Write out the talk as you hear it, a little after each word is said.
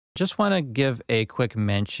Just want to give a quick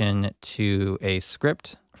mention to a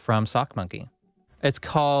script from SockMonkey. It's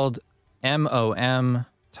called MOM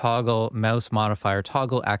Toggle Mouse Modifier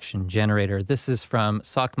Toggle Action Generator. This is from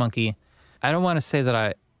SockMonkey. I don't want to say that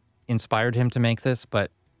I inspired him to make this,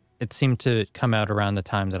 but it seemed to come out around the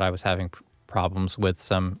time that I was having problems with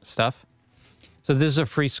some stuff. So this is a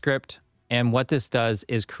free script, and what this does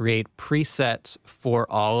is create presets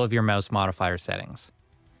for all of your mouse modifier settings.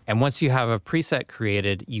 And once you have a preset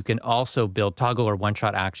created, you can also build toggle or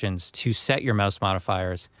one-shot actions to set your mouse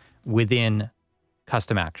modifiers within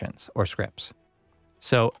custom actions or scripts.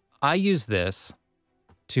 So I use this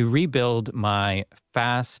to rebuild my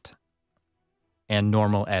fast and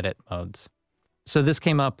normal edit modes. So this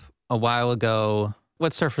came up a while ago.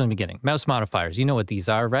 Let's start from the beginning. Mouse modifiers, you know what these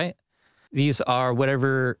are, right? These are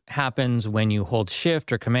whatever happens when you hold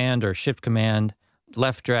shift or shift command,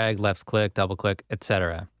 left drag, left click, double click,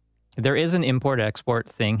 etc. There is an import export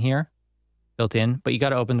thing here built in, but you got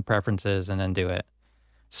to open the preferences and then do it.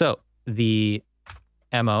 So the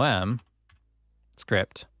MOM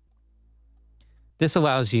script, this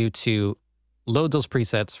allows you to load those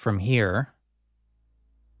presets from here.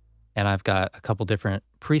 And I've got a couple different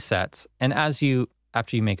presets. And after you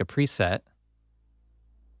make a preset,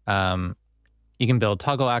 you can build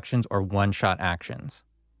toggle actions or one-shot actions.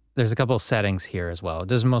 There's a couple of settings here as well.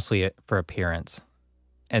 This is mostly for appearance.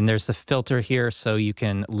 And there's the filter here, so you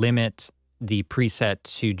can limit the preset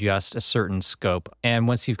to just a certain scope. And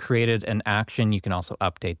once you've created an action, you can also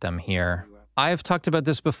update them here. I've talked about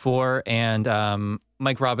this before, and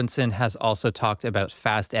Mike Robinson has also talked about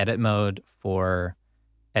fast edit mode for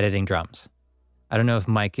editing drums. I don't know if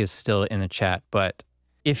Mike is still in the chat, but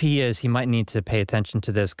if he is, he might need to pay attention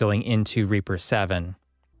to this going into Reaper 7.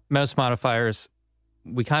 Mouse modifiers,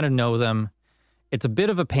 we kind of know them. It's a bit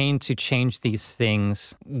of a pain to change these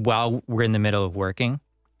things while we're in the middle of working.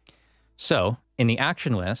 So in the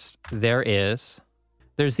action list, there's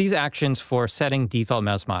these actions for setting default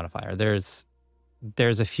mouse modifier. There's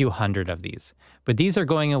a few hundred of these, but these are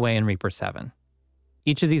going away in Reaper 7.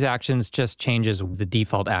 Each of these actions just changes the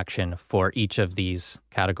default action for each of these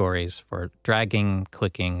categories for dragging,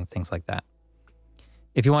 clicking, things like that.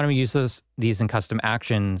 If you want to use these in custom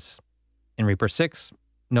actions in Reaper 6,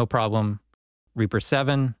 no problem. Reaper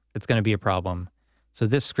 7, it's going to be a problem. So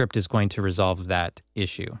this script is going to resolve that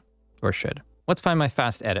issue, or should. Let's find my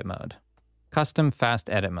fast edit mode. Custom fast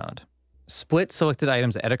edit mode. Split selected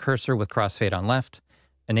items edit cursor with crossfade on left.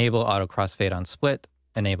 Enable auto crossfade on split.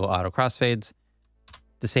 Enable auto crossfades.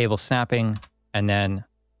 Disable snapping, and then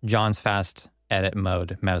John's fast edit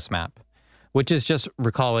mode mouse map, which is just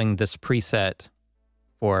recalling this preset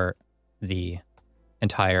for the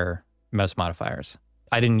entire mouse modifiers.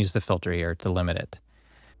 I didn't use the filter here to limit it.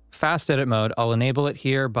 Fast edit mode, I'll enable it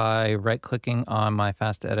here by right-clicking on my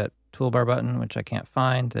fast edit toolbar button, which I can't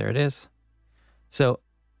find. There it is. So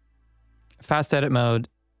fast edit mode,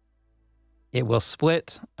 it will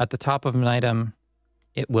split at the top of an item.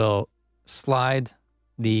 It will slide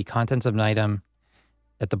the contents of an item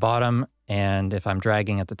at the bottom, and if I'm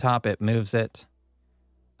dragging at the top, it moves it.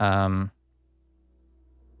 And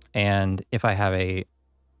if I have a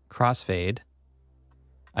crossfade,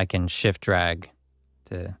 I can shift drag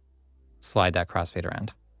to slide that crossfade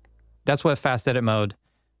around. That's what fast edit mode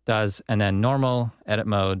does. And then normal edit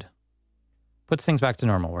mode puts things back to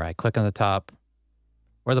normal, where I click on the top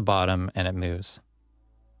or the bottom and it moves.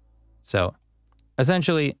 So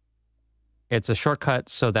essentially, it's a shortcut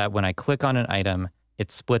so that when I click on an item,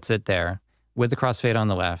 it splits it there with the crossfade on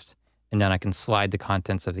the left, and then I can slide the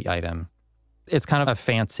contents of the item. It's kind of a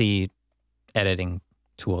fancy editing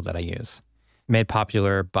tool that I use. Made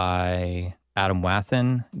popular by Adam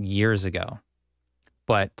Wathan years ago,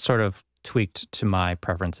 but sort of tweaked to my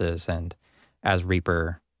preferences, and as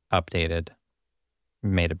Reaper updated,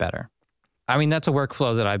 made it better. I mean, that's a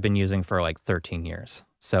workflow that I've been using for like 13 years.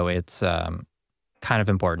 So it's kind of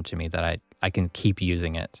important to me that I can keep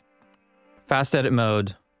using it. Fast edit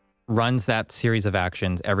mode runs that series of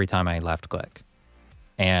actions every time I left click,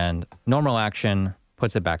 and normal action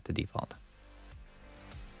puts it back to default.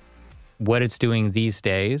 What it's doing these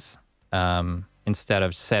days, instead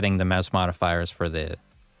of setting the mouse modifiers for the,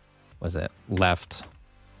 left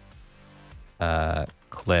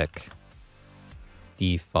click,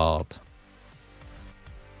 default,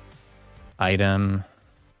 item,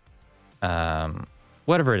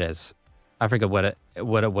 whatever it is. I forget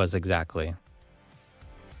what it was exactly.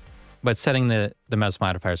 But setting the mouse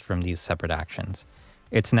modifiers from these separate actions,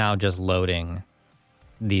 it's now just loading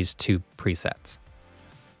these two presets.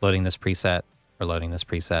 Loading this preset or loading this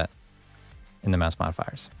preset in the mouse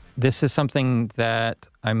modifiers. This is something that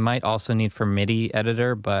I might also need for MIDI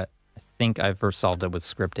editor, but I think I've resolved it with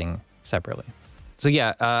scripting separately. So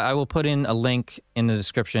yeah, I will put in a link in the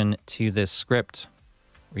description to this script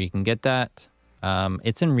where you can get that.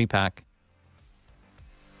 It's in Repack.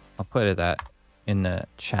 I'll put that in the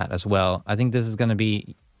chat as well. I think this is going to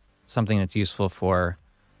be something that's useful for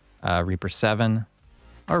Reaper 7,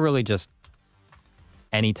 or really just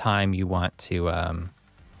anytime you want to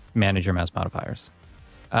manage your mouse modifiers.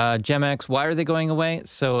 GemX, why are they going away?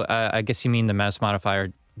 So I guess you mean the mouse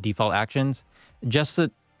modifier default actions. Just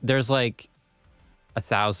that there's like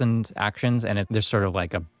 1,000 actions, and there's sort of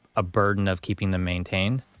like a burden of keeping them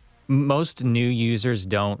maintained. Most new users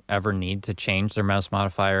don't ever need to change their mouse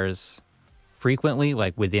modifiers frequently,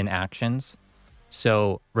 like within actions.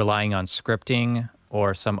 So relying on scripting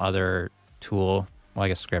or some other tool, well, I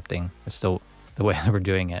guess scripting is still the way that we're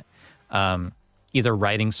doing it. Either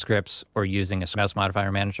writing scripts or using a Mouse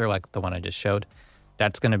Modifier Manager like the one I just showed,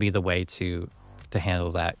 that's going to be the way to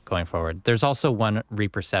handle that going forward. There's also one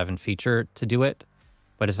Reaper 7 feature to do it,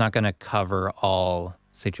 but it's not going to cover all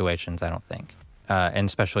situations, I don't think, and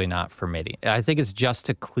especially not for MIDI. I think it's just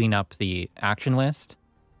to clean up the action list.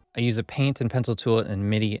 I use a paint and pencil tool in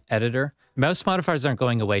MIDI editor. Mouse modifiers aren't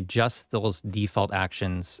going away, just those default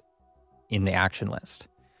actions in the action list.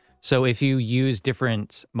 So if you use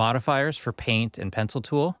different modifiers for paint and pencil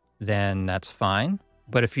tool, then that's fine.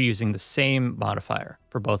 But if you're using the same modifier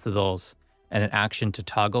for both of those and an action to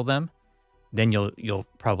toggle them, then you'll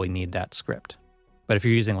probably need that script. But if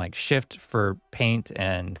you're using like Shift for paint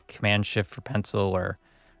and Command Shift for pencil or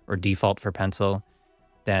default for pencil,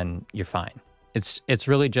 then you're fine. It's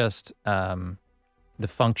really just the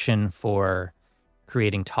function for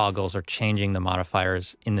creating toggles or changing the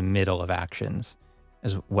modifiers in the middle of actions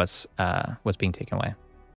is what's being taken away.